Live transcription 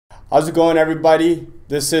How's it going, everybody?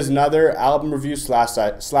 This is another album review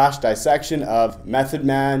slash dissection of Method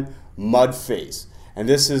Man, Mudface. And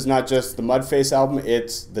this is not just the Mudface album,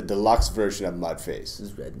 it's the deluxe version of Mudface. This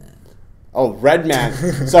is REDMAN. Oh,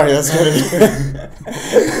 REDMAN. Sorry, that's gonna be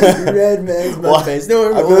REDMAN'S Mudface. No,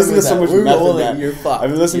 we're I've been listening to so much we're Method rolling. Man. You're fucked.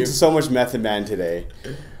 I've been listening to so much Method Man today.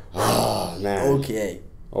 Oh, man. Okay.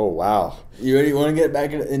 Oh, wow. You ready? You want to get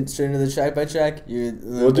back straight into the track by track?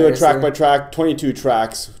 We'll do a track by track, 22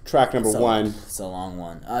 tracks. Track number one. It's a long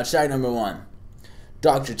one. Track number one.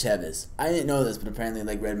 Dr. Tevis. I didn't know this, but apparently,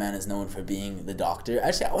 like, REDMAN is known for being the doctor.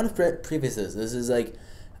 Actually, I want to preface this. This is like,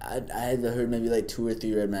 I had heard maybe like 2 or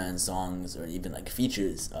 3 REDMAN songs or even like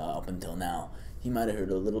features up until now. He might have heard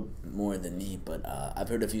a little more than me, but I've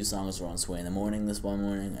heard a few songs for On Sway in the Morning this one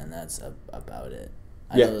morning, and that's about it.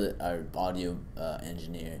 I know that our audio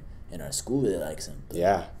engineer in our school really likes him.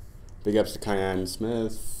 Yeah. Big ups to Kyan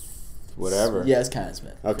Smith, whatever. Yeah, it's Kyan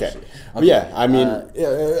Smith. Okay. But yeah, I mean,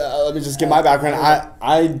 let me just give my background.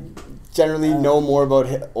 I generally know more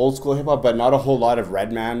about old school hip hop, but not a whole lot of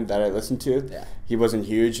REDMAN that I listen to. Yeah. He wasn't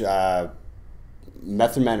huge.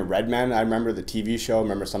 Method Man and REDMAN, I remember the TV show, I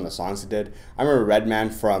remember some of the songs he did. I remember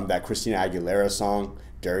REDMAN from that Christina Aguilera song,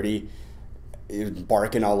 Dirty. He was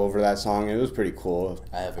barking all over that song. It was pretty cool.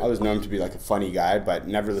 I was known to be like a funny guy, but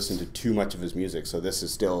never listened to too much of his music. So this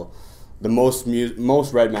is still the most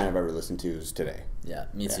REDMAN I've ever listened to is today. Yeah,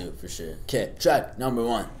 me too, for sure. Okay, track number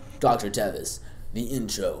one, Dr. Tevis, the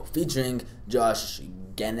intro, featuring Josh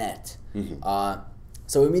Gannett.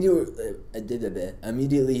 So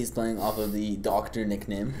immediately he's playing off of the doctor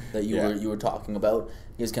nickname that you were talking about.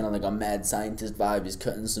 He was kind of like a mad scientist vibe. He's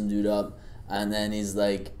cutting some dude up. And then he's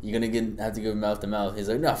like, "You're gonna have to give him mouth to mouth." He's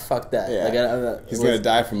like, "No, fuck that." Yeah. Like, he's gonna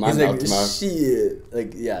die from my mouth to mouth. Shit.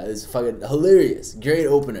 Like, yeah, it's fucking hilarious. Great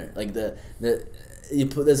opener. Like the you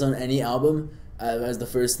put this on any album as the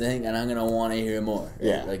first thing, and I'm gonna want to hear more. Right?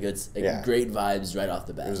 Yeah, like it's great vibes right off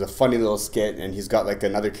the bat. It was a funny little skit, and he's got like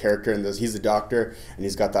another character in this. He's the doctor, and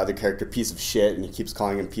he's got the other character, piece of shit, and he keeps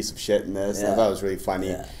calling him piece of shit in this. Yeah. I thought it was really funny.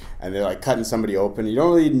 Yeah. And they're like cutting somebody open. You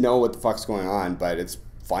don't really know what the fuck's going on, but it's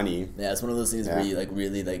funny. Yeah, it's one of those things where you like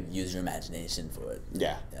really like use your imagination for it.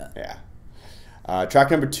 Yeah. Track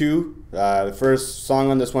number 2, the first song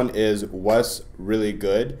on this one is "Was Really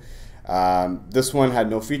Good." This one had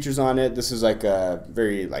no features on it. This is like a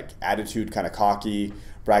very like attitude, kind of cocky,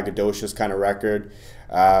 braggadocious kind of record.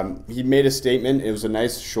 He made a statement. It was a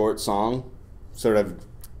nice short song, sort of.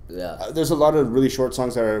 Yeah. There's a lot of really short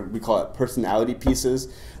songs that are, we call it personality pieces,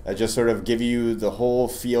 that just sort of give you the whole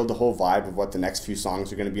feel, the whole vibe of what the next few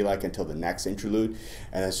songs are going to be like until the next interlude,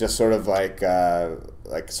 and it's just sort of like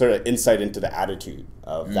sort of insight into the attitude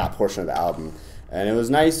of that portion of the album. And it was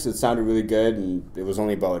nice. It sounded really good, and it was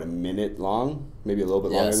only about a minute long, maybe a little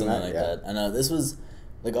bit longer than that. Like that. And this was,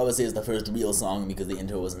 like, obviously it's the first real song because the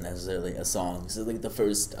intro wasn't necessarily a song. So like the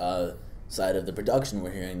first side of the production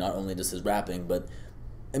we're hearing, not only just his rapping, but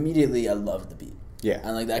immediately I loved the beat. Yeah.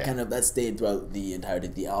 And like that kind of, that stayed throughout the entirety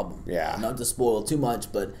of the album. Yeah. Not to spoil too much,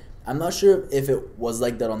 but I'm not sure if it was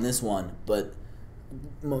like that on this one, but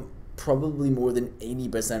probably more than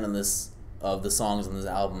 80% of the songs on this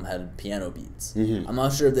album had piano beats. I'm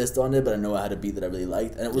not sure if this one did, but I know I had a beat that I really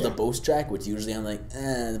liked, and it was a boast track, which usually I'm like,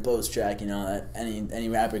 the boast track, you know, any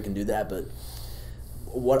rapper can do that, but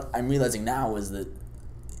what I'm realizing now is that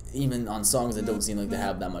even on songs that don't seem like they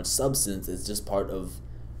have that much substance, it's just part of,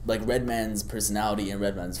 like, REDMAN'S personality and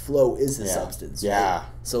REDMAN'S flow is his substance. Right?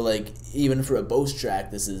 So, like, even for a boast track,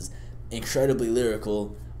 this is incredibly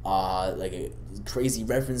lyrical, like, crazy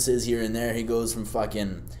references here and there. He goes from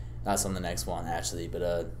fucking, that's on the next one, actually, but,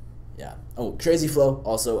 yeah. Oh, crazy flow,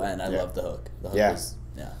 also, and I love the hook. The hook is,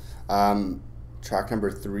 track number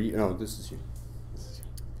 3, no, this is you.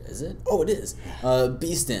 Is it? Oh, it is.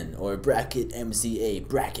 Beastin', or Bracket MCA,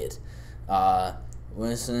 Bracket.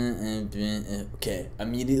 Okay,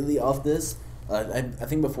 immediately off this, I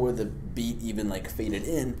think before the beat even like faded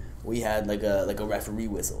in, we had like a referee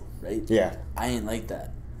whistle, right? Yeah. I ain't like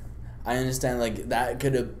that. I understand like that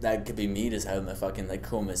could be me just having my fucking like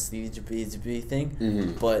coma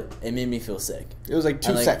thing, but it made me feel sick. It was like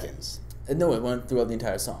 2 seconds. No, it went throughout the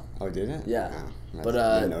entire song. Oh, did it? Yeah. No, but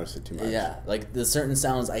I didn't notice it too much. Yeah, like there's certain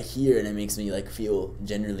sounds I hear and it makes me like feel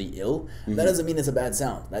generally ill. That doesn't mean it's a bad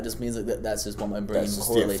sound. That just means like that's just what my brain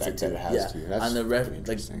correlates it to. And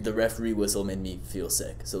the referee whistle made me feel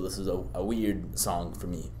sick. So this is a weird song for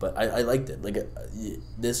me, but I liked it. Like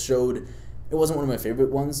this showed. It wasn't one of my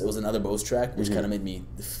favorite ones. It was another boast track, which kind of made me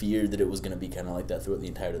fear that it was going to be kind of like that throughout the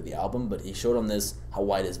entirety of the album. But he showed on this how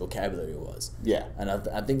wide his vocabulary was. Yeah. And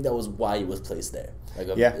I think that was why he was placed there. Like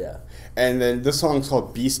yeah. And then this song's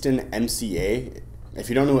called Beastin' MCA. if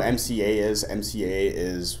you don't know who MCA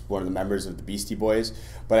is one of the members of the Beastie Boys,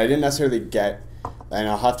 but I didn't necessarily get, and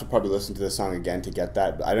I'll have to probably listen to this song again to get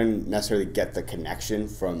that, but I didn't necessarily get the connection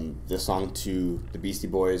from this song to the Beastie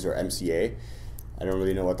Boys or MCA. I don't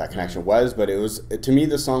really know what that connection was, but to me,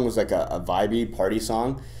 this song was like a vibey party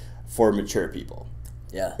song for mature people.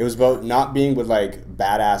 Yeah. It was about not being with like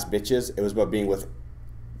badass bitches. It was about being with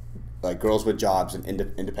like girls with jobs and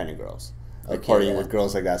independent girls. Like partying with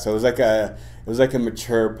girls like that. So it was like a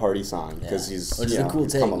mature party song because he's which is a cool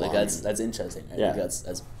take. Like that's interesting. Right? Yeah, like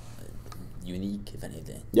that's unique if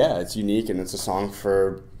anything. Yeah, it's unique and it's a song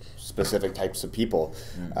for specific types of people.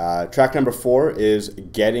 Track number 4 is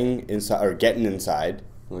Getting Inside.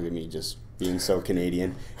 Look at me just being so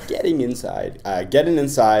Canadian. Getting Inside. Getting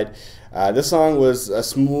Inside. This song was a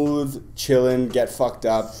smooth, chillin', get fucked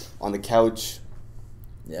up on the couch,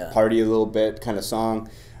 party a little bit kind of song.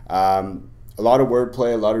 A lot of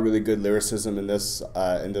wordplay, a lot of really good lyricism in this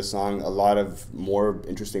song. A lot of more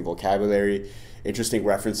interesting vocabulary, interesting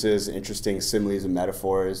references, interesting similes and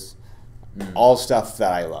metaphors. All stuff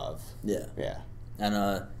that I love. Yeah. Yeah.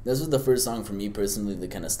 And this was the first song for me personally that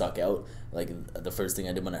kind of stuck out. Like the first thing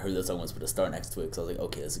I did when I heard this song was put a star next to it because I was like,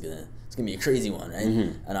 okay, it's gonna be a crazy one,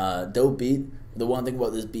 right? And dope beat. The one thing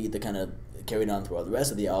about this beat that kind of carried on throughout the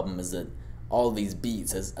rest of the album is that all of these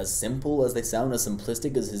beats, as simple as they sound, as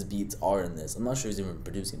simplistic as his beats are in this, I'm not sure he's even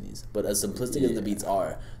producing these, but as simplistic as the beats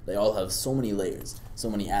are, they all have so many layers, so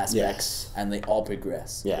many aspects, and they all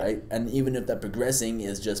progress, right? And even if that progressing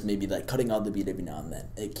is just maybe like cutting out the beat every now and then,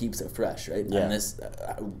 it keeps it fresh, right? And this,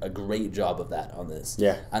 a great job of that on this.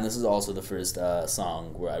 Yeah. And this is also the first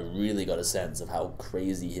song where I really got a sense of how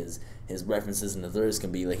crazy his references and the lyrics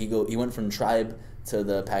can be. Like he went from Tribe to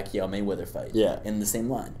the Pacquiao Mayweather fight in the same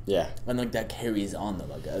line. Yeah. And like that carries on though.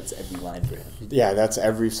 Like that's every line for him. Yeah, that's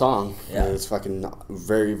every song. Yeah. And it's fucking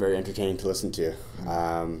very, very entertaining to listen to.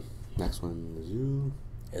 Next one is you.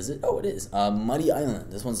 Is it? Oh, it is. Muddy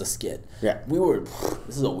Island. This one's a skit. Yeah.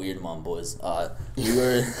 This is a weird one, boys.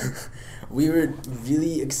 We were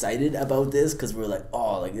really excited about this because we were like,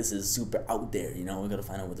 oh, like this is super out there, you know, we gotta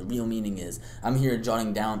find out what the real meaning is. I'm here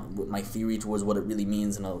jotting down my theory towards what it really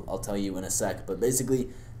means, and I'll tell you in a sec. But basically,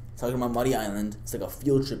 talking about Muddy Island, it's like a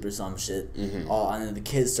field trip or some shit. And then the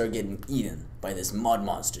kids start getting eaten by this mud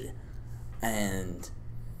monster, and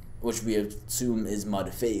which we assume is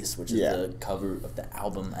Mudface, which is the cover of the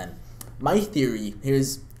album. And my theory,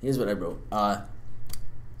 here's what I wrote.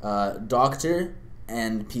 Doctor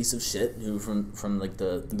and piece of shit who from like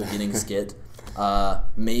the beginning skit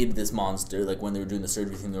made this monster. Like when they were doing the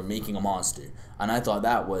surgery thing, they were making a monster, and I thought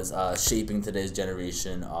that was shaping today's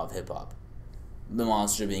generation of hip-hop. The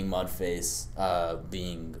monster being Mudface,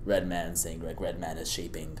 being Redman, saying like Redman is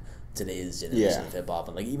shaping today's generation of hip-hop,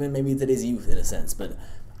 and like even maybe today's youth in a sense. But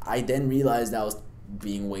I then realized that was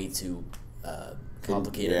being way too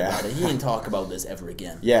complicated about it. He didn't talk about this ever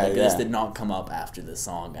again. This did not come up after this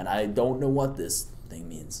song, and I don't know what this thing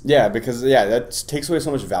means. Yeah, because that takes away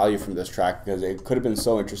so much value from this track because it could have been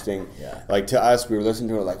so interesting. Yeah. Like to us, we were listening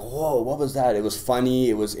to it like, whoa, what was that? It was funny.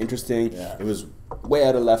 It was interesting. Yeah. It was way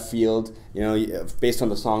out of left field. You know, based on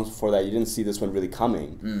the songs before that, you didn't see this one really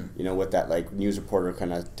coming. You know, with that like news reporter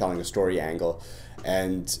kind of telling a story angle,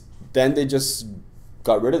 and then they just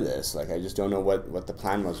got rid of this. Like I just don't know what the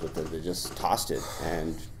plan was with it. They just tossed it,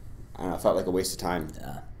 and I don't know, it felt like a waste of time.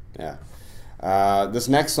 Yeah. This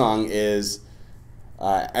next song is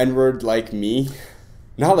N-Word Like Me.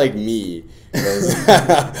 Not like me. It's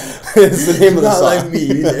the name of the song. Not like me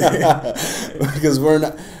either. Because we're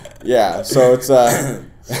not. Yeah, so it's the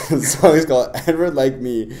song is called N-Word Like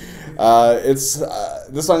Me. This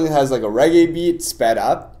song has like a reggae beat sped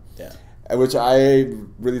up. Yeah. Which I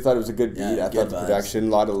really thought it was a good beat. I thought the production, a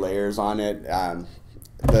lot of layers on it.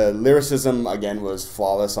 The lyricism, again, was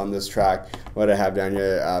flawless on this track. What I have down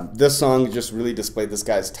here. This song just really displayed this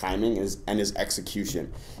guy's timing and his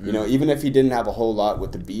execution. You know, even if he didn't have a whole lot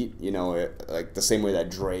with the beat, you know, like the same way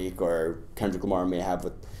that Drake or Kendrick Lamar may have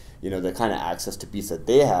with, you know, the kind of access to beats that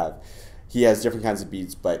they have. He has different kinds of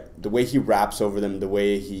beats, but the way he raps over them, the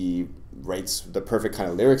way he writes the perfect kind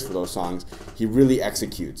of lyrics for those songs, he really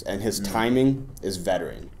executes, and his timing is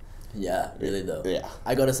veteran. Yeah, really though. Yeah,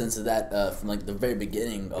 I got a sense of that from like the very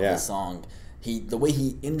beginning of the song. The way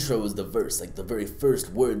he intros the verse, like the very first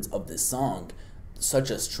words of this song,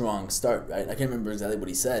 such a strong start, right? I can't remember exactly what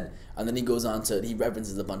he said, and then he goes on to he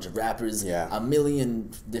references a bunch of rappers, a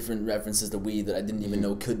million different references to weed that I didn't even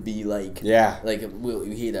know could be like like we'll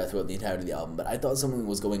hear that throughout the entirety of the album. But I thought something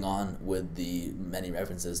was going on with the many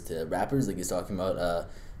references to rappers, like he's talking about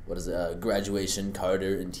what is it, Graduation,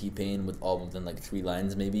 Carter, and T-Pain with all within like 3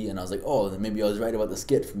 lines maybe, and I was like, oh, then maybe I was right about the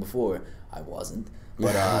skit from before. I wasn't.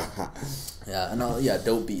 But yeah, and yeah,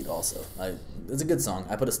 dope beat also. It's a good song.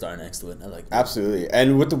 I put a star next to it. I like that. Absolutely.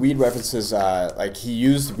 And with the weed references, like he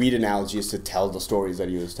used weed analogies to tell the stories that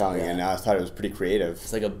he was telling, and I thought it was pretty creative.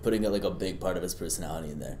 It's like putting like a big part of his personality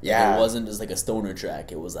in there. Yeah, like, it wasn't just like a stoner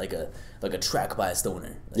track. It was like a track by a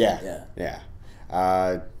stoner. Like, yeah.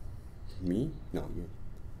 Me? No, you.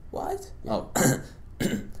 What? Yeah.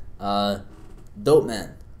 Oh, Dope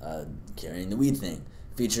Man, carrying the weed thing,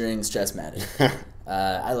 featuring Stressmatic.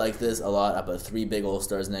 I like this a lot. I put 3 big old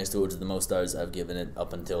stars next to it, which is the most stars I've given it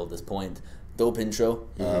up until this point. Dope intro,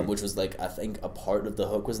 which was like, I think a part of the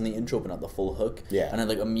hook was in the intro, but not the full hook. Yeah. And I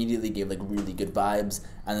like immediately gave like really good vibes,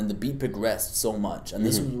 and then the beat progressed so much, and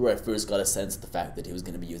this was where I first got a sense of the fact that he was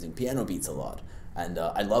going to be using piano beats a lot, and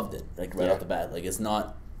I loved it like right off the bat. Like it's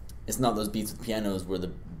not those beats with pianos where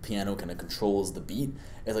the piano kind of controls the beat.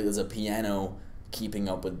 It's like there's a piano keeping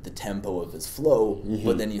up with the tempo of his flow,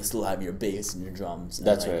 but then you still have your bass and your drums. And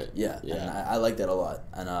That's like, right. Yeah. And I like that a lot.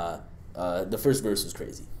 And the first verse was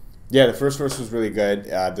crazy. Yeah, the first verse was really good.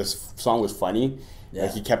 This song was funny. Yeah.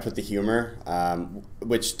 Like he kept with the humor,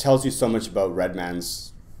 which tells you so much about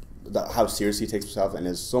Redman's, how serious he takes himself, and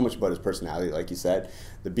is so much about his personality. Like you said,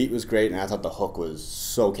 the beat was great, and I thought the hook was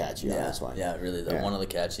so catchy on this one. Yeah, really. One of the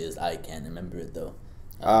catchiest. I can't remember it though.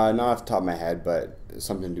 Not off the top of my head, but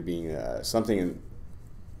something to being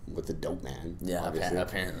with the Dope Man. Yeah,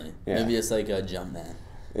 apparently. Yeah. Maybe it's like a Jumpman.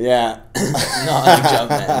 Yeah. Not like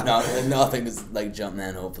Jumpman. Nothing is like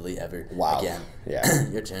Jumpman. Hopefully ever. Wow. Again. Yeah.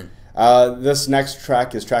 Your turn. This next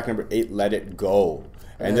track is track number 8, "Let It Go,"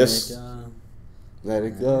 and Let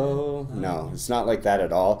It Go. No, it's not like that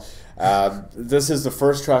at all. This is the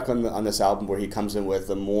first track on this album where he comes in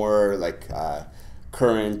with a more like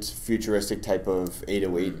current futuristic type of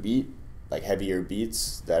 808 beat, like heavier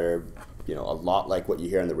beats that are, you know, a lot like what you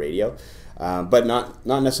hear on the radio, but not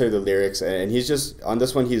necessarily the lyrics. And he's just on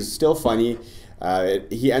this one, he's still funny.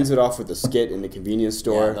 He ends it off with a skit in the convenience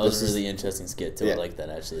store. Yeah, that was a really interesting skit too. I like that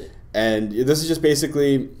actually. And this is just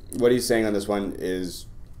basically what he's saying on this one is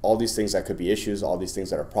all these things that could be issues, all these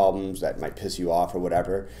things that are problems that might piss you off or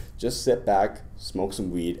whatever. Just sit back, smoke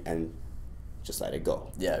some weed, and just let it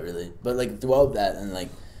go. Yeah, really. But like throughout that, and like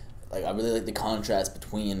I really like the contrast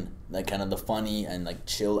between like kind of the funny and like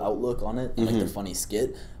chill outlook on it, and like the funny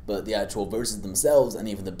skit, but the actual verses themselves and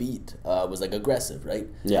even the beat was like aggressive, right?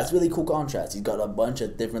 Yeah, that's really cool contrast. He's got a bunch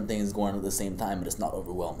of different things going on at the same time, but it's not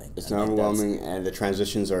overwhelming. It's not overwhelming, and the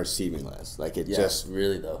transitions are seamless. Like it just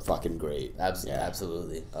really though fucking great.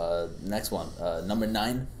 Absolutely. Next one, number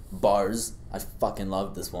 9, Bars. I fucking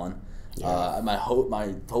loved this one. Yeah. My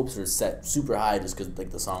hopes were set super high just because like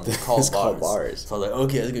the song was called Bars. So I was like,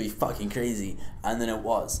 okay, it's gonna be fucking crazy, and then it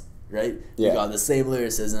was, right? Yeah. You got the same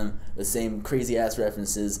lyricism, the same crazy ass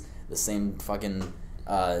references, the same fucking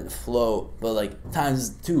flow, but like times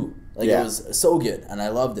 2. Like it was so good, and I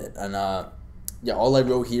loved it. And all I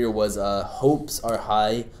wrote here was hopes are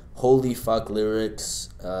high, holy fuck lyrics.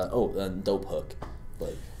 Dope hook,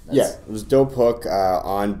 but. It was dope hook.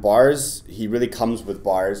 On Bars, he really comes with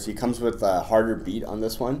bars. He comes with a harder beat on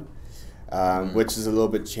this one, which is a little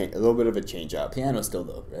bit of a change up. Piano still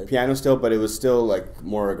though, right? Piano still, but it was still like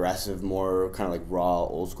more aggressive, more kind of like raw,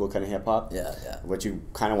 old school kind of hip hop. Yeah. What you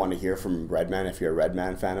kind of want to hear from Redman if you're a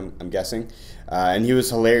Redman fan, I'm guessing. And he was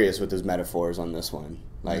hilarious with his metaphors on this one.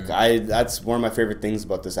 Like that's one of my favorite things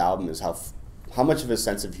about this album is how much of a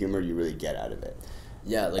sense of humor you really get out of it.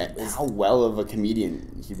 Yeah, like how well of a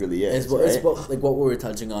comedian he really is. It's like what we were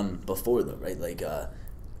touching on before, though, right? Like,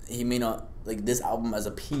 he may not like this album as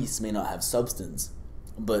a piece may not have substance,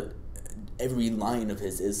 but every line of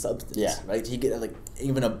his is substance. Yeah, right. He get like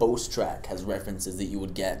even a boast track has references that you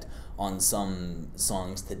would get on some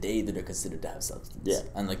songs today that are considered to have substance. Yeah,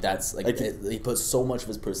 and like that's like he puts so much of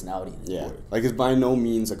his personality in his work. Like it's by no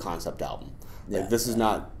means a concept album. Like this is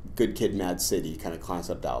not Good Kid, Mad City kind of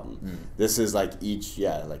concept album. This is like each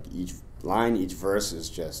line, each verse is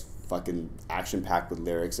just fucking action packed with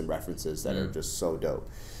lyrics and references that are just so dope.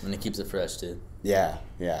 And it keeps it fresh too. Yeah,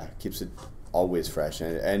 keeps it always fresh.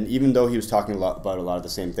 And even though he was talking about a lot of the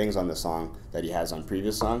same things on the song that he has on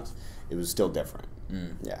previous songs, it was still different.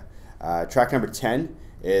 Track number 10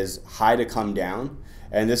 is High to Come Down.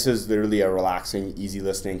 And this is literally a relaxing, easy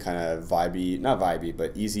listening, kind of not vibey,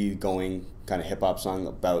 but easy going kind of hip hop song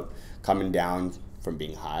about coming down from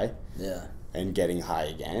being high. Yeah. And getting high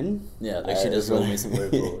again. Yeah, like she just told me some very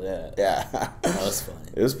cool. Yeah. Yeah. That was funny.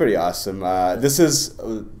 It was pretty awesome. This is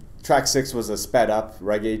track 6 was a sped up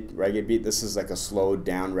reggae beat. This is like a slowed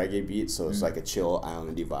down reggae beat, so it's like a chill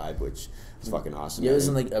islandy vibe, which is fucking awesome. Yeah, it was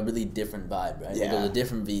in like a really different vibe, right? Yeah. Like, it was a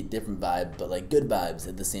different beat, different vibe, but like good vibes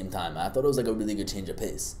at the same time. I thought it was like a really good change of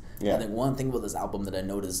pace. Yeah. I think one thing about this album that I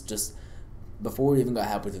noticed just before we even got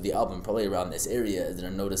halfway through the album, probably around this area, is that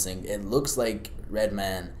I'm noticing it looks like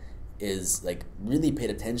Redman is like really paid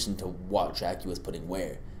attention to what track he was putting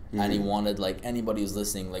where. And he wanted like anybody who's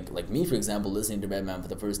listening, like me for example, listening to Redman for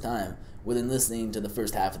the first time, within listening to the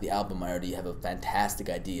first half of the album, I already have a fantastic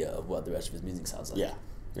idea of what the rest of his music sounds like. Yeah,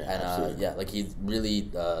 and absolutely. like he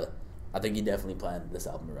really, I think he definitely planned this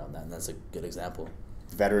album around that, and that's a good example.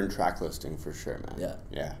 Veteran track listing for sure, man. Yeah.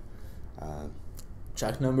 Yeah.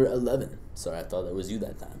 Track number 11. Sorry, I thought that was you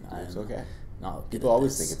that time. It's okay. No, People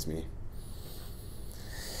always think it's me.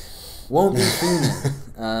 Won't Be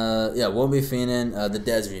Fiendin'. Won't Be Fiendin', the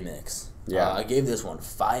Dez remix. Yeah. I gave this one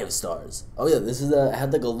 5 stars. Oh yeah, this is it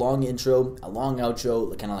had like a long intro, a long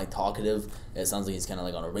outro, kind of like talkative. It sounds like he's kind of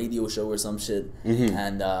like on a radio show or some shit.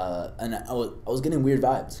 And I was getting weird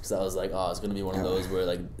vibes because I was like, oh, it's gonna be one of those where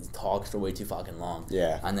like it talks for way too fucking long.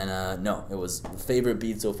 Yeah. And then no, it was favorite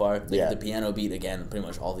beat so far. Like, Yeah. the piano beat again. Pretty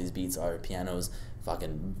much all these beats are pianos.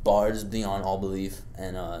 Fucking bars beyond all belief.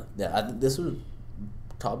 And I think this was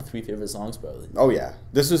top 3 favorite songs probably. Oh yeah,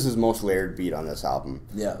 this was his most layered beat on this album.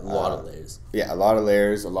 Yeah, a lot of layers. Yeah, a lot of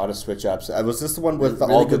layers, a lot of switch ups. Was this the one with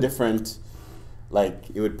Really all the good. different,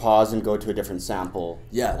 like it would pause and go to a different sample?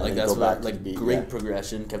 Yeah, and like then that's go what back to like the beat. great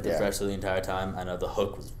progression, kept it Yeah. fresh the entire time. I know the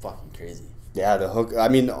hook was fucking crazy. Yeah, the hook. I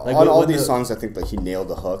mean, Like, on all when these the- songs, I think that he nailed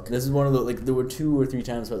the hook. This is one of the like there were 2 or 3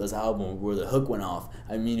 times throughout this album where the hook went off.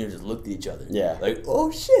 I mean, you just looked at each other. Yeah. Like,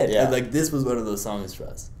 oh shit. Yeah. And like this was one of those songs for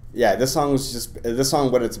us. Yeah, this song was just this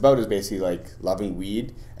song. What it's about is basically like loving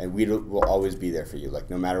weed, and weed will always be there for you. Like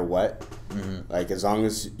no matter what, like as long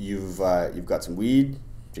as you've got some weed,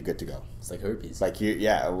 you're good to go. It's like herpes. Like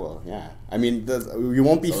yeah. I mean, you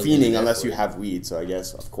won't be It's always gonna be fiending there unless for you you. have weed. So I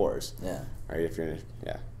guess of course, Yeah. right? If you're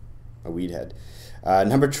a weed head.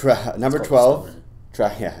 Number called 12.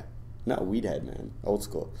 stubborn. No, weed head, man, old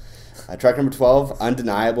school. Track number 12,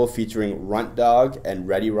 Undeniable, featuring Runt Dog and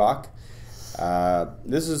Ready Rock.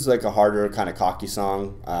 This is like a harder kind of cocky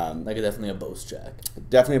song. Like definitely a boast track.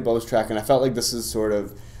 Definitely a boast track, and I felt like this is sort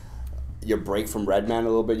of your break from Redman a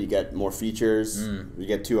little bit. You get more features. You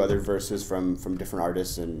get 2 other verses from different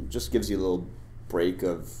artists, and just gives you a little break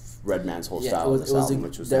of Redman's whole style on this album,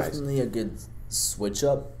 which was definitely a good switch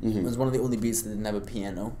up. Mm-hmm. It was one of the only beats that didn't have a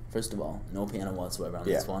piano. First of all, no piano whatsoever on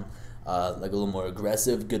this one. Like a little more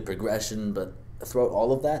aggressive, good progression, but throughout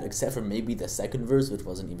all of that, except for maybe the second verse, which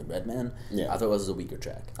wasn't even Redman, I thought it was a weaker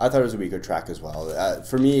track. I thought it was a weaker track as well.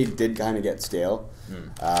 For me, it did kind of get stale.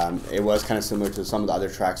 It was kind of similar to some of the other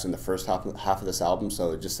tracks in the first half of this album,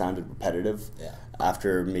 so it just sounded repetitive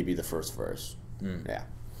after maybe the first verse.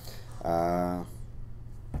 Yeah.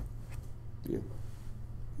 You.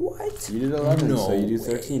 What? You did 11, No so you do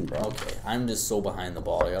way. 13, bro. Okay, I'm just so behind the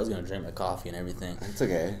ball here. I was going to drink my coffee and everything. It's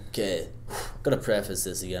okay. Okay, gotta preface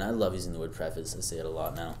this again. I love using the word preface. I say it a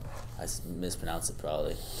lot now. I mispronounce it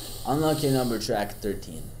probably. Unlucky number, track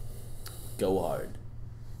 13. Go Hard.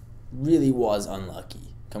 Really was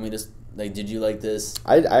unlucky. Can we just, like, did you like this?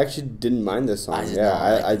 I actually didn't mind this song. I did not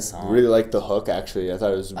like I this song. really liked the hook, actually. I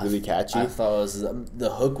thought it was really catchy. I thought it was, the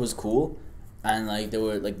hook was cool, and, like, there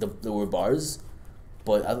were bars,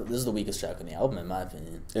 but this is the weakest track on the album, in my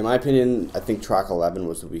opinion. In my opinion, I think track 11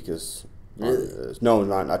 was the weakest. Really? No,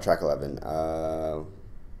 not track 11.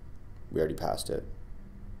 We already passed it.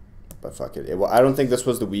 But fuck it. I don't think this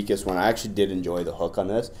was the weakest one. I actually did enjoy the hook on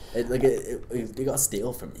this. It got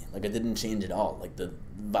stale for me. Like, it didn't change at all. Like, the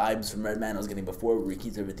vibes from Redman I was getting before, where he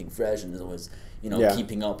keeps everything fresh and is always,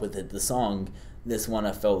 keeping up with it. The song, this one,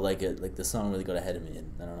 I felt like the song really got ahead of me,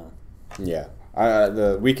 and I don't know. Yeah.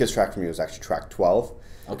 The weakest track for me was actually track 12.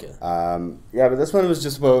 Okay. But this one was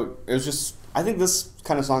just about, I think this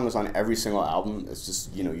kind of song was on every single album. It's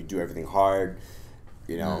just, you do everything hard,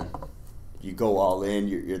 you go all in,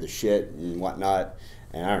 you're the shit and whatnot.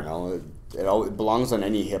 And I don't know, it belongs on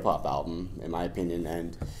any hip-hop album, in my opinion.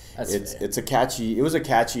 And it was a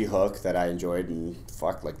catchy hook that I enjoyed, and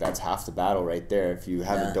fuck, like, that's half the battle right there. If you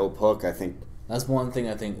have a dope hook, I think. That's one thing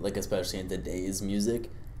I think, like, especially in today's music,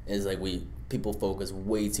 is like people focus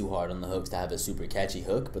way too hard on the hooks to have a super catchy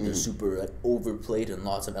hook, but they're super like overplayed and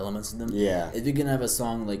lots of elements in them. Yeah. If you can have a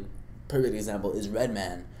song, like, perfect example is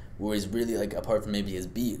Redman, where he's really, like, apart from maybe his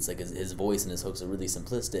beats, like his voice and his hooks are really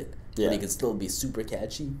simplistic, but he can still be super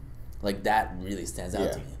catchy. Like, that really stands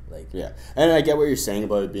out to me. Like, and I get what you're saying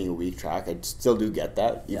about it being a weak track. I still do get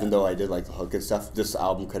that, even though I did like the hook and stuff. This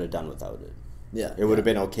album could have done without it. Yeah. It would have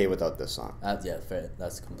been okay without this song. Yeah, fair.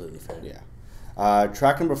 That's completely fair. Yeah.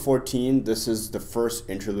 Track number 14, this is the first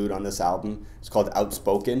interlude on this album. It's called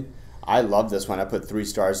Outspoken. I love this one. I put 3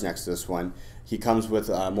 stars next to this one. He comes with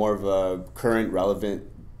more of a current, relevant,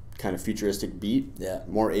 kind of futuristic beat. Yeah.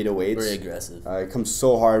 More 808s. Very aggressive. It comes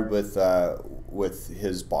so hard with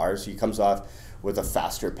his bars. He comes off with a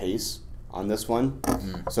faster pace on this one.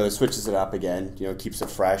 So it switches it up again, keeps it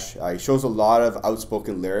fresh. He shows a lot of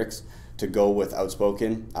outspoken lyrics to go with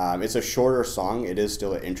Outspoken. It's a shorter song. It is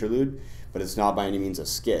still an interlude, but it's not by any means a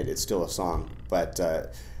skit. It's still a song. But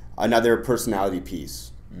another personality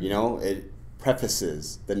piece, it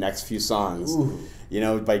prefaces the next few songs,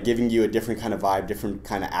 by giving you a different kind of vibe, different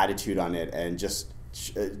kind of attitude on it, and just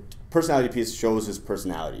personality piece shows his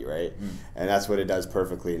personality, right? And that's what it does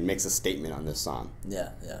perfectly and makes a statement on this song.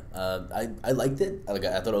 Yeah. I liked it. I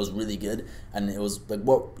thought it was really good, and it was like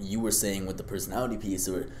what you were saying with the personality piece.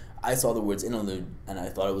 Where I saw the words interlude, and I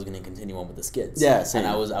thought it was going to continue on with the skits. Yeah, same.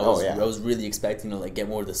 And I was really expecting to get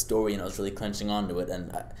more of the story, and I was really clenching onto it,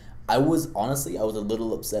 and I was a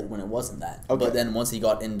little upset when it wasn't that. Okay. But then once he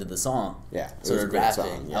got into the song, started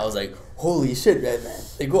rapping, song, I was like, holy shit, Redman.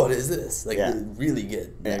 Like, what is this? Really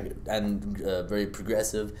good. And very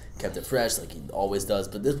progressive, kept it fresh like he always does.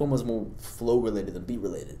 But this one was more flow related than beat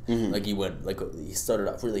related. Like he started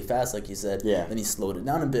off really fast, like you said. Yeah. Then he slowed it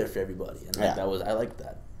down a bit for everybody. And I liked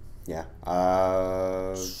that. Yeah.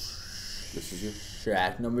 This is you.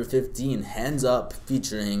 Track number 15, Hands Up,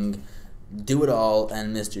 featuring Do It All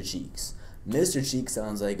and Mr. Cheeks. Mr. Cheeks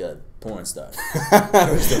sounds like a porn star.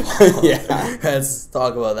 First of all, let's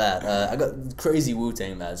talk about that. I got crazy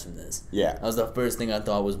Wu-Tang vibes from this. Yeah, that was the first thing I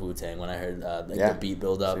thought was Wu-Tang when I heard the beat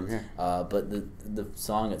build up. But the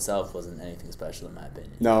song itself wasn't anything special in my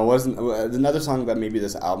opinion. No, it wasn't. Another song that maybe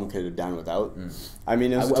this album could have done without. I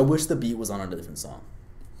mean, I wish the beat was on a different song.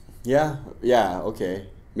 Yeah, okay.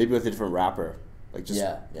 Maybe with a different rapper.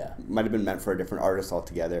 Might have been meant for a different artist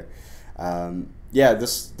altogether.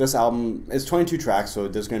 This album is 22 tracks, so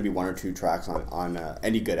there's going to be 1 or 2 tracks on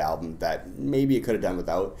any good album that maybe it could have done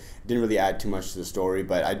without. It didn't really add too much to the story,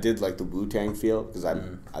 but I did like the Wu-Tang feel because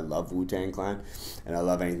I love Wu-Tang Clan, and I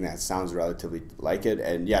love anything that sounds relatively like it.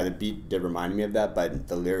 And the beat did remind me of that, but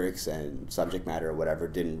the lyrics and subject matter or whatever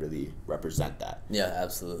didn't really represent that. Yeah,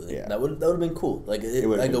 absolutely. Yeah. That would have been cool. Like a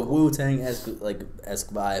cool. Wu-Tang-esque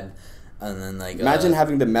vibe, and then imagine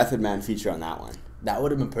having the Method Man feature on that one. That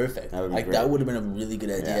would have been perfect. That would have been a really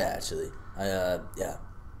good idea, actually. Yeah.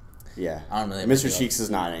 I don't know. Mr. Cheeks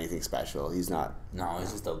is not anything special. He's not. No,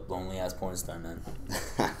 he's just a lonely ass porn star, man.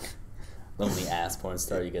 Lonely ass porn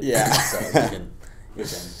star. You get. Yeah.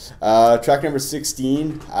 Track number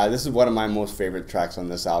 16. This is one of my most favorite tracks on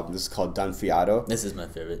this album. This is called Dun Fiado. This is my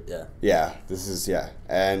favorite. Yeah. Yeah. This is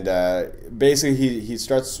and basically he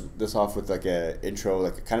starts this off with like a intro,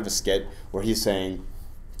 like a kind of a skit where he's saying.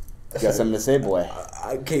 You got something to say, boy?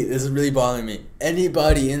 Okay, this is really bothering me.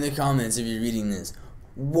 Anybody in the comments, if you're reading this,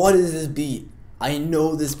 what is this beat? I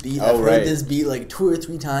know this beat. I've heard this beat like 2 or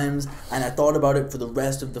 3 times, and I thought about it for the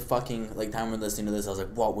rest of the fucking time we're listening to this. I was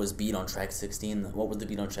like, what was beat on track 16? What was the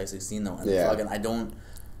beat on track 16 though? And I don't.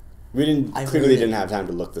 We didn't have time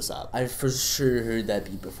to look this up. I for sure heard that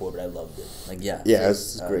beat before, but I loved it.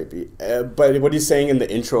 It's a great beat. But what he's saying in the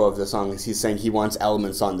intro of the song is he's saying he wants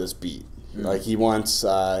elements on this beat. Like he wants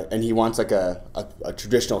like a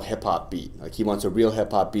traditional hip hop beat. Like he wants a real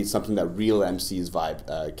hip hop beat, something that real MCs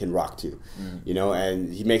vibe can rock to,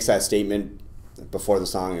 And he makes that statement before the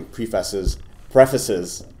song and prefaces. What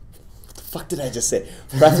the fuck did I just say?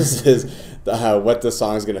 Prefaces what the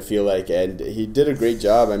song is gonna feel like, and he did a great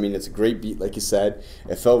job. I mean, it's a great beat, like you said.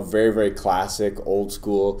 It felt very, very classic, old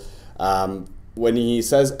school. When he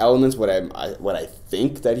says elements, what I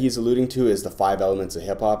think that he's alluding to is the 5 elements of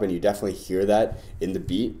hip hop, and you definitely hear that in the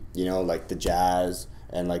beat. Like the jazz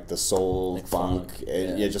and like the soul, funk,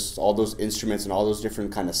 and just all those instruments and all those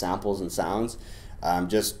different kind of samples and sounds,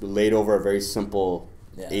 just laid over a very simple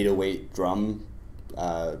 808 drum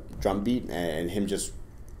beat, and him just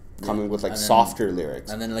coming with softer lyrics,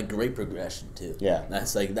 and then great progression too. Yeah,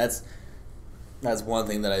 That's one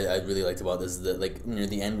thing that I really liked about this, is that near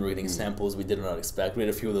the end we're getting samples we did not expect. We had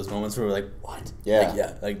a few of those moments where we're like, what? Yeah.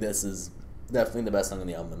 This is definitely the best song on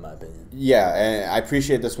the album in my opinion. Yeah, and I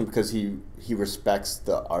appreciate this one because he respects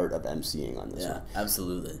the art of MCing on this one. Yeah,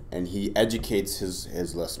 absolutely. And he educates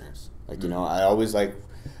his listeners. I always like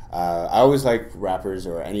rappers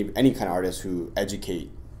or any kind of artists who educate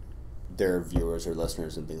their viewers or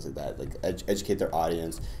listeners and things like that, educate their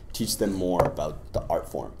audience, teach them more about the art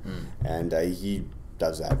form, and he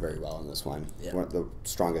does that very well in this one. One of the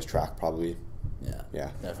strongest track probably.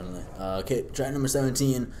 Yeah, definitely. Okay, track number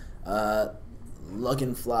 17.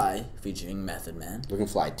 Lookin' Fly featuring Method Man. Lookin'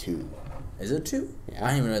 Fly 2. Is it 2? Yeah. I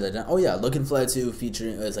didn't even write that down. Oh yeah, Lookin' Fly 2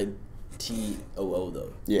 featuring, it's like T-O-O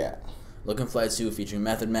though. Yeah. Lookin' Fly 2 featuring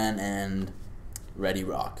Method Man and Ready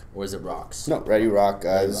Rock. Or is it Rocks? No, Ready Rock.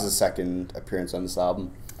 Ready This Rock. is the second appearance on this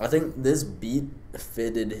album. I think this beat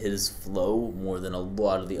fitted his flow more than a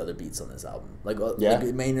lot of the other beats on this album. Like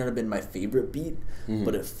it may not have been my favorite beat,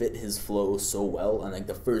 but it fit his flow so well. And like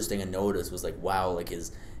the first thing I noticed was like, wow, like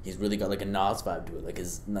he's really got like a Nas vibe to it. Like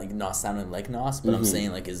his like Nas sounding like Nas, but I'm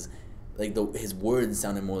saying like his words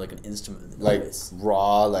sounded more like an instrument than like voice.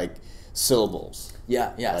 Raw, like syllables.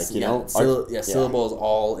 Yeah, like, you yeah. know, Syllables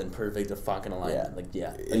all in perfect fucking alignment.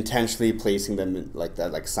 Yeah. Intentionally placing them in, like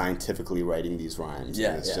that, like scientifically writing these rhymes.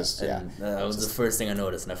 Yeah, and it's just that was the first thing I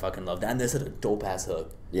noticed, and I fucking loved it. And this had a dope ass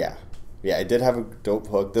hook. Yeah, it did have a dope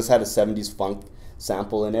hook. This had a '70s funk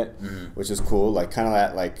sample in it, which is cool. Like kind of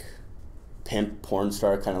that like pimp porn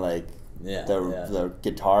star kind of like the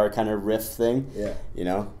guitar kind of riff thing. Yeah, you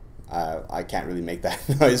know. I can't really make that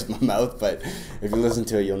noise with my mouth, but if you listen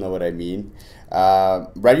to it, you'll know what I mean.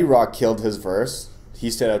 Ready Rock killed his verse. He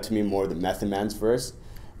stood out to me more than Method Man's verse.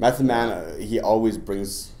 Method Man, he always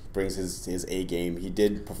brings his A game. He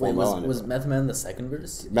did perform well on it. Was Method Man the second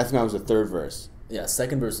verse? Method Man was the third verse. Yeah,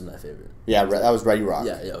 second verse was my favorite. Yeah, that was Ready Rock.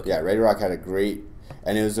 Yeah, okay. Yeah, Ready Rock had a great,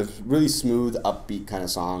 and it was a really smooth, upbeat kind of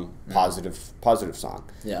song, positive song.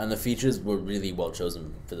 Yeah, and the features were really well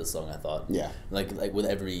chosen for this song, I thought. Yeah. Like with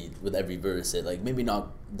every verse, it like maybe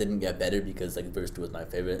didn't get better because like verse 2 was my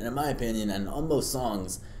favorite. And in my opinion, and on most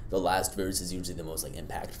songs, the last verse is usually the most like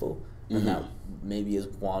impactful. And that maybe is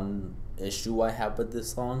one issue I have with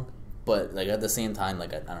this song. But like at the same time,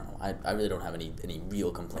 like I don't know, I really don't have any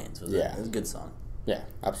real complaints. It was a good song. Yeah,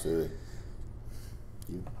 absolutely.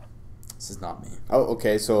 You. This is not me. Oh,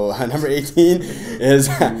 okay. So number 18 is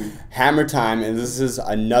Hammer Time, and this is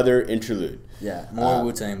another interlude. Yeah, more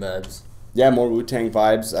Wu-Tang vibes. Yeah, more Wu-Tang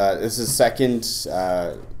vibes. This is second.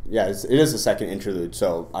 It is the second interlude.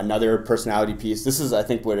 So another personality piece. This is, I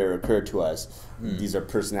think, what it occurred to us. These are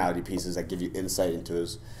personality pieces that give you insight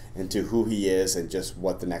into who he is and just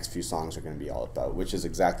what the next few songs are going to be all about, which is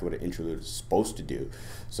exactly what an interlude is supposed to do.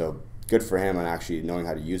 So good for him on actually knowing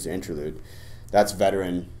how to use the interlude. That's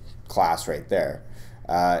veteran class right there.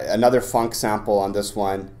 Another funk sample on this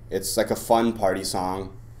one. It's like a fun party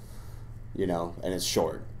song, you know, and it's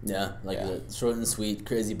short. Yeah, short and sweet,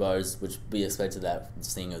 crazy bars, which we expected that,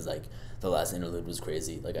 seeing as like the last interlude was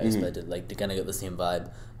crazy. Like I expected like to kind of get the same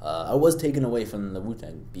vibe. I was taken away from the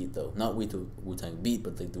Wu-Tang beat though, not Wu-Tang beat,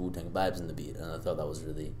 but like the Wu-Tang vibes in the beat, and I thought that was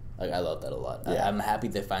really I love that a lot. Yeah. I'm happy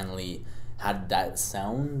they finally had that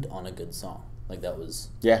sound on a good song. Like that was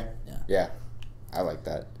yeah. I like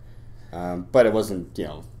that. But it wasn't, you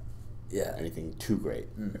know, anything too great.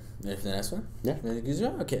 Ready for the next one? Yeah.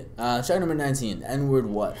 Okay. Track number 19, N-word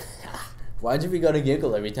what? Why do we gotta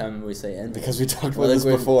giggle every time we say N-word? Because we talked about this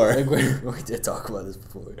before. We did talk about this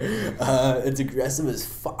before. It's aggressive as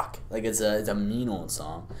fuck. Like it's a mean old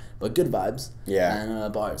song, but good vibes. Yeah.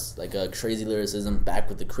 And bars, like crazy lyricism, back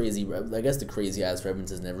with the crazy. I guess the crazy ass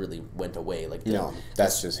references never really went away. Like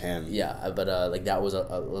that's just him. Yeah, but like that was a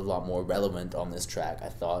lot more relevant on this track, I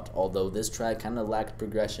thought. Although this track kind of lacked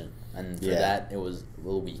progression, and for that it was a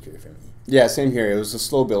little weaker for me. Yeah, same here. It was a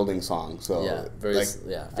slow building song, so it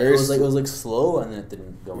was slow and then it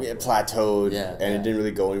didn't go anywhere. It plateaued, and it didn't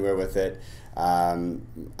really go anywhere with it. I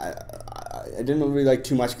didn't really like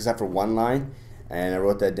too much except for one line, and I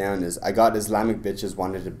wrote that down. Is I got Islamic bitches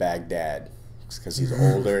wanted to Baghdad because he's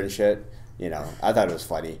older and shit. You know, I thought it was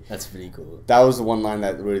funny. That's pretty cool. That was the one line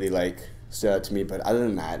that really like stood out to me. But other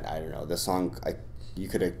than that, I don't know. The song, you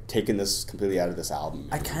could have taken this completely out of this album.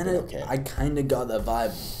 I kind of got that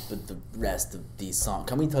vibe with the rest of these songs.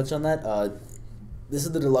 Can we touch on that? This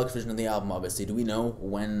is the deluxe version of the album, obviously. Do we know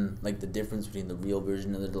when, like, the difference between the real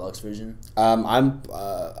version and the deluxe version?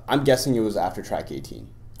 I'm guessing it was after track 18.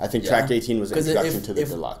 I think track 18 was an introduction to the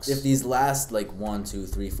deluxe. If these last, like, 1, 2,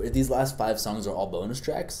 3, 4, if these last 5 songs are all bonus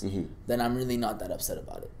tracks, then I'm really not that upset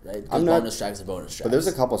about it, right? Because bonus tracks are bonus tracks. But there's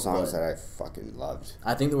a couple songs that I fucking loved.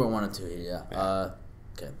 I think there were 1 or 2 here, yeah.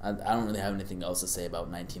 Okay. I don't really have anything else to say about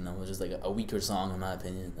 19, though. It was just, like, a weaker song, in my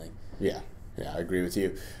opinion. Like, Yeah, I agree with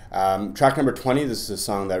you. Track number 20, this is a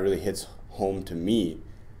song that really hits home to me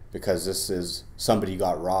because this is Somebody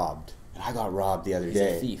Got Robbed. And I got robbed the other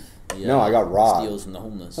day. He's a thief. No, I got robbed. Steals from the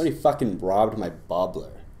homeless. Somebody fucking robbed my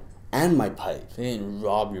bubbler and my pipe. They didn't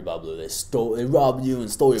rob your bubbler. They robbed you and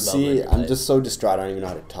stole your bubbler. See, I'm just so distraught. I don't even know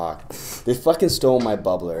how to talk. They fucking stole my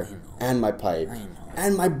bubbler and my pipe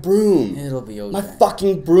and my broom. It'll be okay. My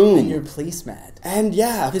fucking broom. And your placemat. And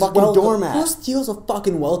fucking doormat. Who steals a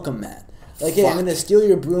fucking welcome mat? Like, hey, I'm gonna steal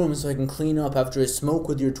your broom so I can clean up after I smoke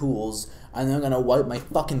with your tools, and then I'm gonna wipe my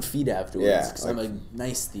fucking feet afterwards because I'm a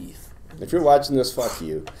nice thief. If you're watching this, fuck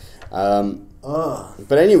you.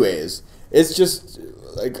 But anyways, it's just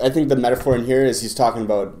like I think the metaphor in here is he's talking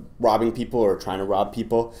about robbing people or trying to rob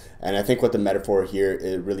people, and I think what the metaphor here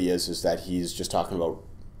it really is that he's just talking about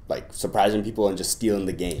like surprising people and just stealing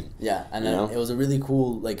the game. Yeah, and it was a really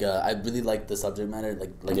cool like I really liked the subject matter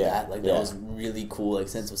that was really cool like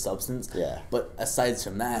sense of substance. Yeah. But aside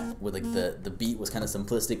from that, with like the beat was kind of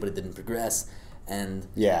simplistic, but it didn't progress, and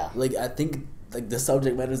like I think like the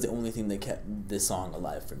subject matter is the only thing that kept this song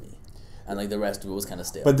alive for me. And like the rest of it was kind of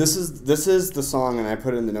stale. But this is the song, and I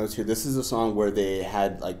put it in the notes here. This is the song where they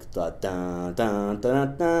had like the dun dun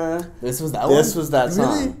dun dun. This was that one. This was that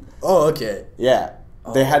song. Really? Oh, okay. Yeah,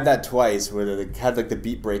 they had that twice where they had like the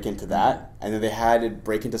beat break into that, and then they had it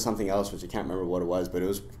break into something else, which I can't remember what it was. But it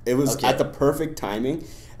was at the perfect timing.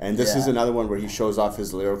 And this is another one where he shows off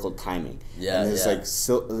his lyrical timing. Yeah, and his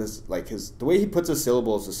the way he puts his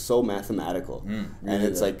syllables is so mathematical, and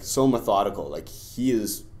it's like so methodical. Like he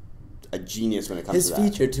is a genius when it comes to that. His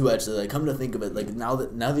feature too, actually. Like, come to think of it, like now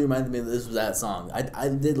that you reminded me that this was that song, I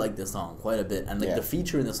did like this song quite a bit, and like the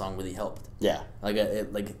feature in the song really helped. Yeah, like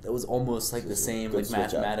it was almost like the same like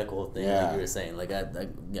mathematical thing like you were saying. Like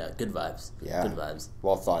good vibes. Yeah, good vibes.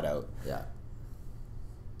 Well thought out. Yeah.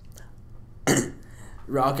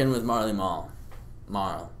 Rockin' with Marley Marl.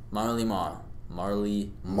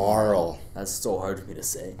 That's so hard for me to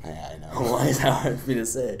say. Yeah, I know. Why is that hard for me to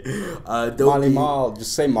say? Marley Marl.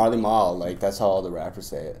 Just say Marley Marl. Like, that's how all the rappers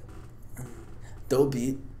say it. Dope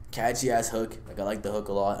beat. Catchy ass hook. Like, I like the hook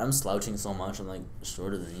a lot. I'm slouching so much. I'm like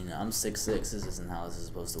shorter than you know. I'm 6'6". This isn't how this is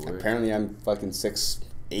supposed to work. Apparently, I'm fucking 6'8".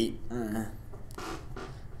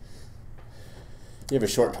 You have a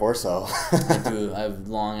short torso. I do. I have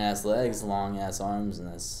long ass legs, long ass arms, and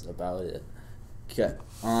that's about it. Okay.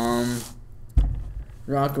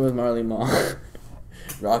 Rockin' with Marley Marl.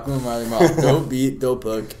 Dope beat, dope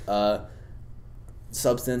hook.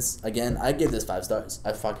 Substance. Again, I give this 5 stars.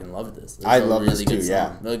 I fucking loved this. I love this too.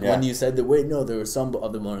 Yeah. Like when you said that. Wait, no, there were some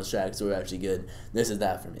of the bonus tracks that were actually good. This is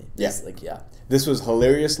that for me. This was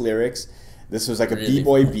hilarious lyrics. This was like a really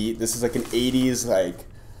b-boy beat. This is like an 80s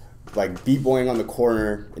like b-boying on the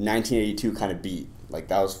corner in 1982 kind of beat. Like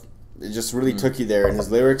that was it just really took you there, and his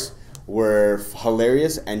lyrics were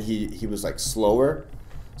hilarious, and he was like slower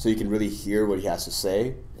so you can really hear what he has to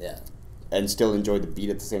say. Yeah. And still enjoy the beat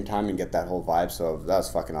at the same time and get that whole vibe. So that was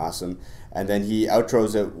fucking awesome. And then he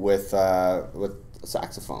outros it with a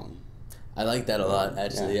saxophone. I like that a lot,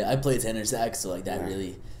 actually. Yeah. I play tenor sax, so like that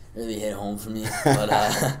really hit home for me. But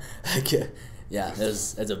yeah,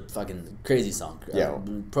 it's a fucking crazy song. Yeah,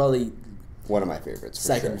 probably one of my favorites.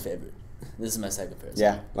 Second favorite. This is my second favorite.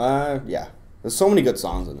 Yeah. There's so many good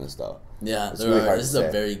songs in this though. Yeah, it's really hard to say.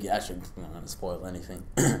 Actually, I'm not gonna spoil anything.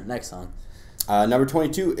 Next song. Number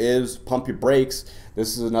 22 is Pump Your Brakes.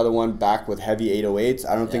 This is another one back with heavy 808s.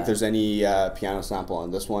 I don't think there's any piano sample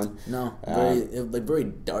on this one. No, very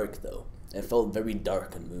dark though. It felt very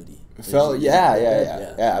dark and moody. It felt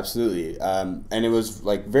yeah, absolutely. And it was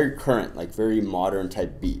like very current, like very modern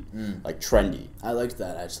type beat, like trendy. I liked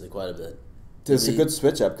that actually quite a bit. It's a good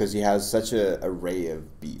switch up because he has such an array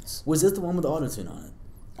of beats. Was this the one with the autotune on it?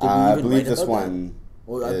 I believe this one.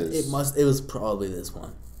 Well, it was probably this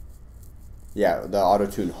one. Yeah, the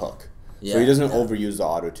autotune hook. Yeah, so he doesn't overuse the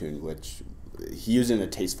autotune, which he used in a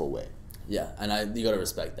tasteful way. Yeah, and you gotta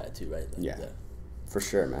respect that too, right? Like, for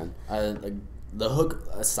sure, man. Like the hook,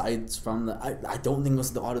 aside from I don't think it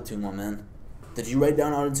was the autotune one, man. Did you write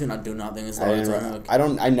down autotune? I do not think it's the autotune hook.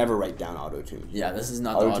 I never write down autotune. Yeah, this is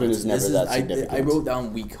not the autotune. Autotune is never that significant. I wrote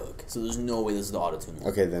down weak hook, so there's no way this is the autotune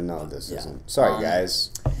one. Okay, then no, this isn't. Sorry,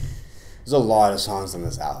 guys. There's a lot of songs on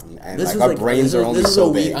this album, and this like our brains are only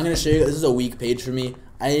so big. I'm gonna show you. This is a weak page for me.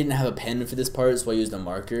 I didn't have a pen for this part, so I used a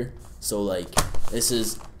marker. So like, this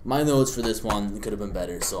is my notes for this one. It could have been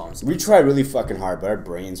better. So I'm. We tried really fucking hard, but our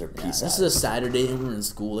brains are piece. This is a Saturday and we're in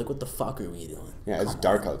school. Like, what the fuck are we doing? Yeah, it's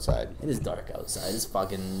dark outside. It is dark outside. It's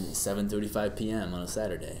fucking 7:35 p.m. on a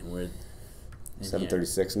Saturday, and we're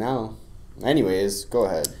 7:36 now. Anyways, go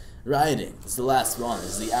ahead. Riding. It's the last one.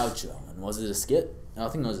 It's the outro. And was it a skit? I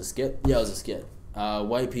think it was a skit. Yeah, it was a skit.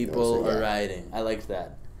 White people are riding. I liked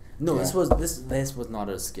that. No, this was not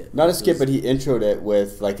a skit. Not a skit, but he introed it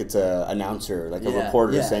with like it's a announcer, like a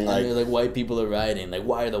reporter saying like white people are riding. Like,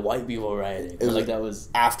 why are the white people riding? It was like that was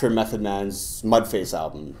after Method Man's Mudface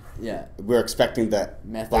album. Yeah, we're expecting the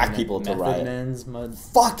black people to riot. Method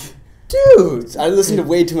Man's Fuck, dude! I listened to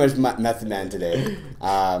way too much Method Man today.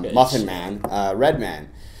 Muffin Man, Redman.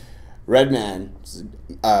 Redman's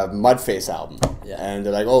Mudface album. Yeah. And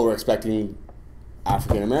they're like, oh, we're expecting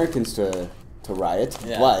African Americans to riot,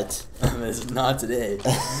 but not today.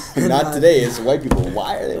 not today. It's white people.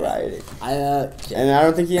 Why are they rioting? And I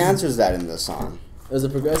don't think he answers that in this song. It was a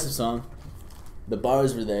progressive song. The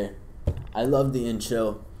bars were there. I love the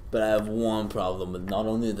intro, but I have one problem with not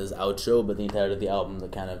only this outro, but the entirety of the album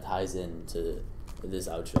that kind of ties into this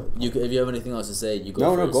outro. If you have anything else to say, you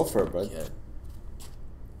go first. No, go for it, bud. Okay.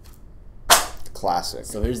 Classic.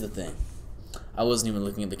 So here's the thing. I wasn't even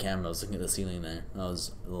looking at the camera. I was looking at the ceiling there. That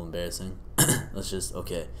was a little embarrassing.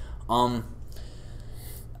 Okay.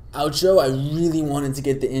 Outro, I really wanted to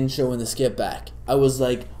get the intro and the skip back. I was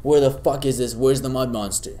like, where the fuck is this? Where's the mud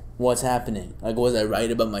monster? What's happening? Like, was I right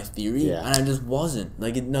about my theory? Yeah. And I just wasn't.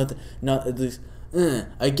 Like, not at least.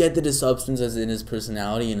 I get that his substance is in his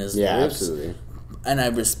personality and his lyrics. Absolutely. And I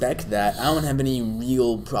respect that. I don't have any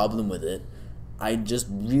real problem with it. I just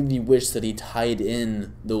really wish that he tied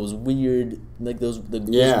in those weird, those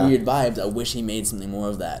weird vibes. I wish he made something more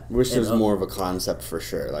of that. Wish there was more of a concept for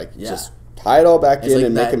sure. Like, just tie it all back in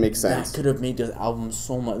and make it make sense. That could have made this album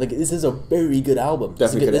so much. Like, this is a very good album.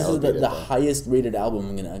 Definitely this is the highest rated album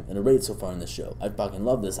I'm gonna rate so far in this show. I fucking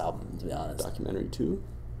love this album, to be honest. Documentary 2?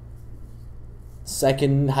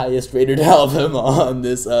 Second highest rated album on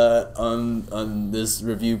this on this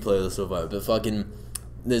review playlist so far. But fucking,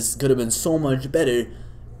 this could have been so much better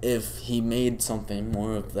if he made something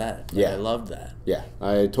more of that. Like, I love that. Yeah,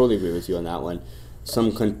 I totally agree with you on that one.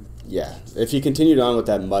 If he continued on with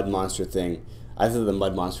that Mud Monster thing, I thought the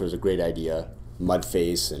Mud Monster was a great idea.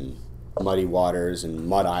 Mudface and Muddy Waters and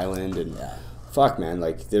Mud Island and fuck, man,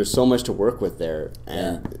 like, there's so much to work with there.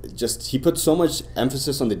 And he put so much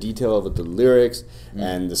emphasis on the detail of the lyrics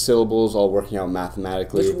and the syllables all working out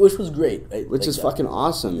mathematically. Which was great. Right? Which is fucking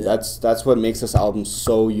awesome. Yeah. That's what makes this album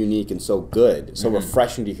so unique and so good. So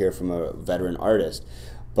refreshing to hear from a veteran artist.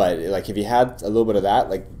 But, like, if you had a little bit of that,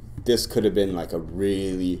 like, this could have been, like, a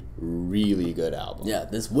really, really good album. Yeah,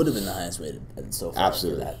 this would have been the highest rated so far.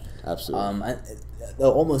 Absolutely. For that. Absolutely. It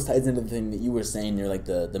almost ties into the thing that you were saying near, like,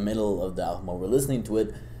 the middle of the album while we're listening to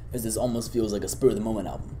it, is this almost feels like a spur-of-the-moment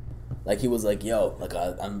album. Like, he was like, yo, like,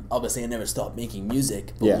 I'm obviously I never stopped making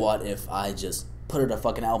music, but what if I just put out a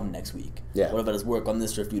fucking album next week? Yeah. What if I just work on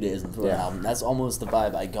this for a few days and throw an album? That's almost the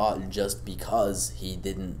vibe I got just because he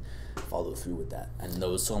didn't follow through with that, and there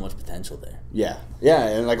was so much potential there. Yeah,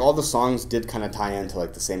 and like all the songs did kind of tie into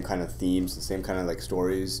like the same kind of themes, the same kind of like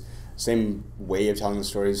stories, same way of telling the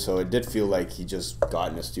stories. So it did feel like he just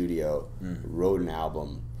got in a studio, wrote an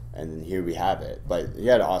album, and then here we have it. But he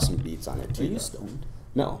had awesome beats on it too. Are you stoned?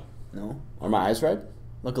 No. Are my eyes red?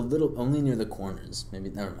 Look a little, only near the corners. Maybe.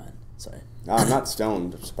 Never mind. Sorry. No, I'm not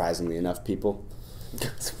stoned. Surprisingly enough, people.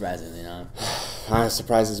 Surprisingly enough.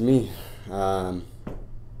 Surprises me.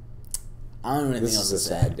 I don't know anything else to say. This is a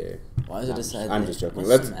sad day. Why is it a sad day? I'm just joking.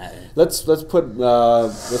 Let's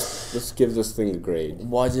give this thing a grade.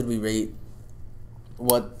 What did we rate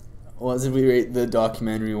the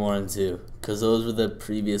documentary 1 and 2? Because those were the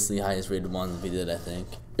previously highest rated ones we did, I think.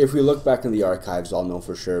 If we look back in the archives, I'll know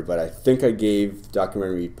for sure. But I think I gave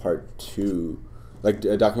documentary part 2, like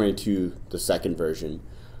documentary 2, the second version,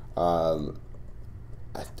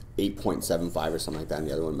 8.75 or something like that, and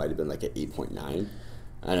the other one might have been like an 8.9.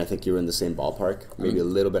 And I think you were in the same ballpark, maybe a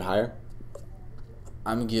little bit higher.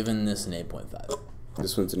 I'm giving this an 8.5.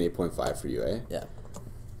 This one's an 8.5 for you, eh? Yeah.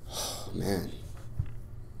 Oh, man.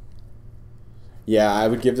 Yeah, I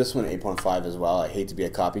would give this one 8.5 as well. I hate to be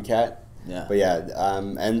a copycat. Yeah. But yeah,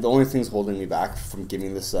 and the only thing's holding me back from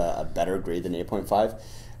giving this a better grade than 8.5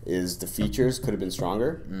 is the features could have been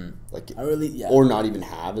stronger. Or not even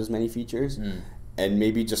have as many features. And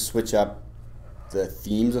maybe just switch up the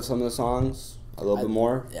themes of some of the songs a little bit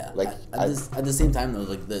more. Yeah. Like at the same time though,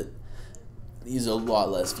 like these are a lot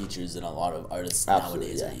less features than a lot of artists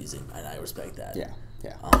nowadays are using, and I respect that. Yeah.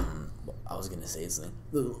 I was gonna say something.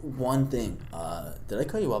 The one thing, did I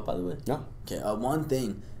cut you off by the way? No. Okay. One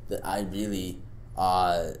thing that I really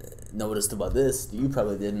noticed about this, you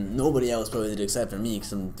probably didn't. Nobody else probably did except for me,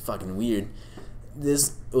 because I'm fucking weird.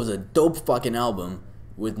 This was a dope fucking album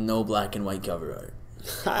with no black and white cover art.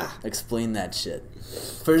 Explain that shit.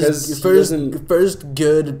 First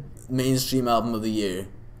good mainstream album of the year.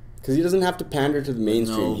 Because he doesn't have to pander to the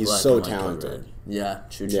mainstream. He's so talented. Yeah,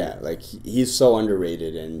 true. Yeah, like he's so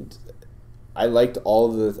underrated, and I liked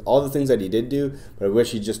all the things that he did do, but I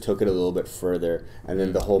wish he just took it a little bit further. And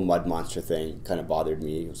then the whole Mud Monster thing kind of bothered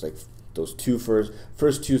me. It was like those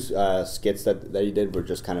first two skits that he did were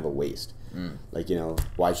just kind of a waste. Like,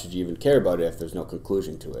 why should you even care about it if there's no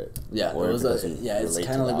conclusion to it? Yeah, or it's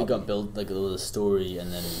kind of like we got built, like there was a story,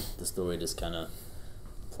 and then the story just kind of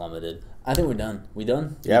plummeted. I think we're done. We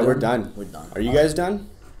done? Yeah, we're done. We're done. Are you guys done?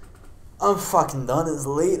 I'm fucking done. It's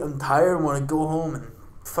late. I'm tired. I want to go home and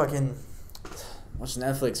fucking watch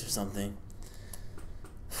Netflix or something.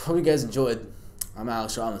 Hope you guys enjoyed. I'm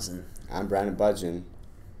Alex Robinson. I'm Brandon Budgeon.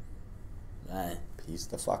 Bye. Peace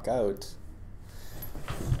the fuck out.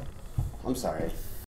 I'm sorry.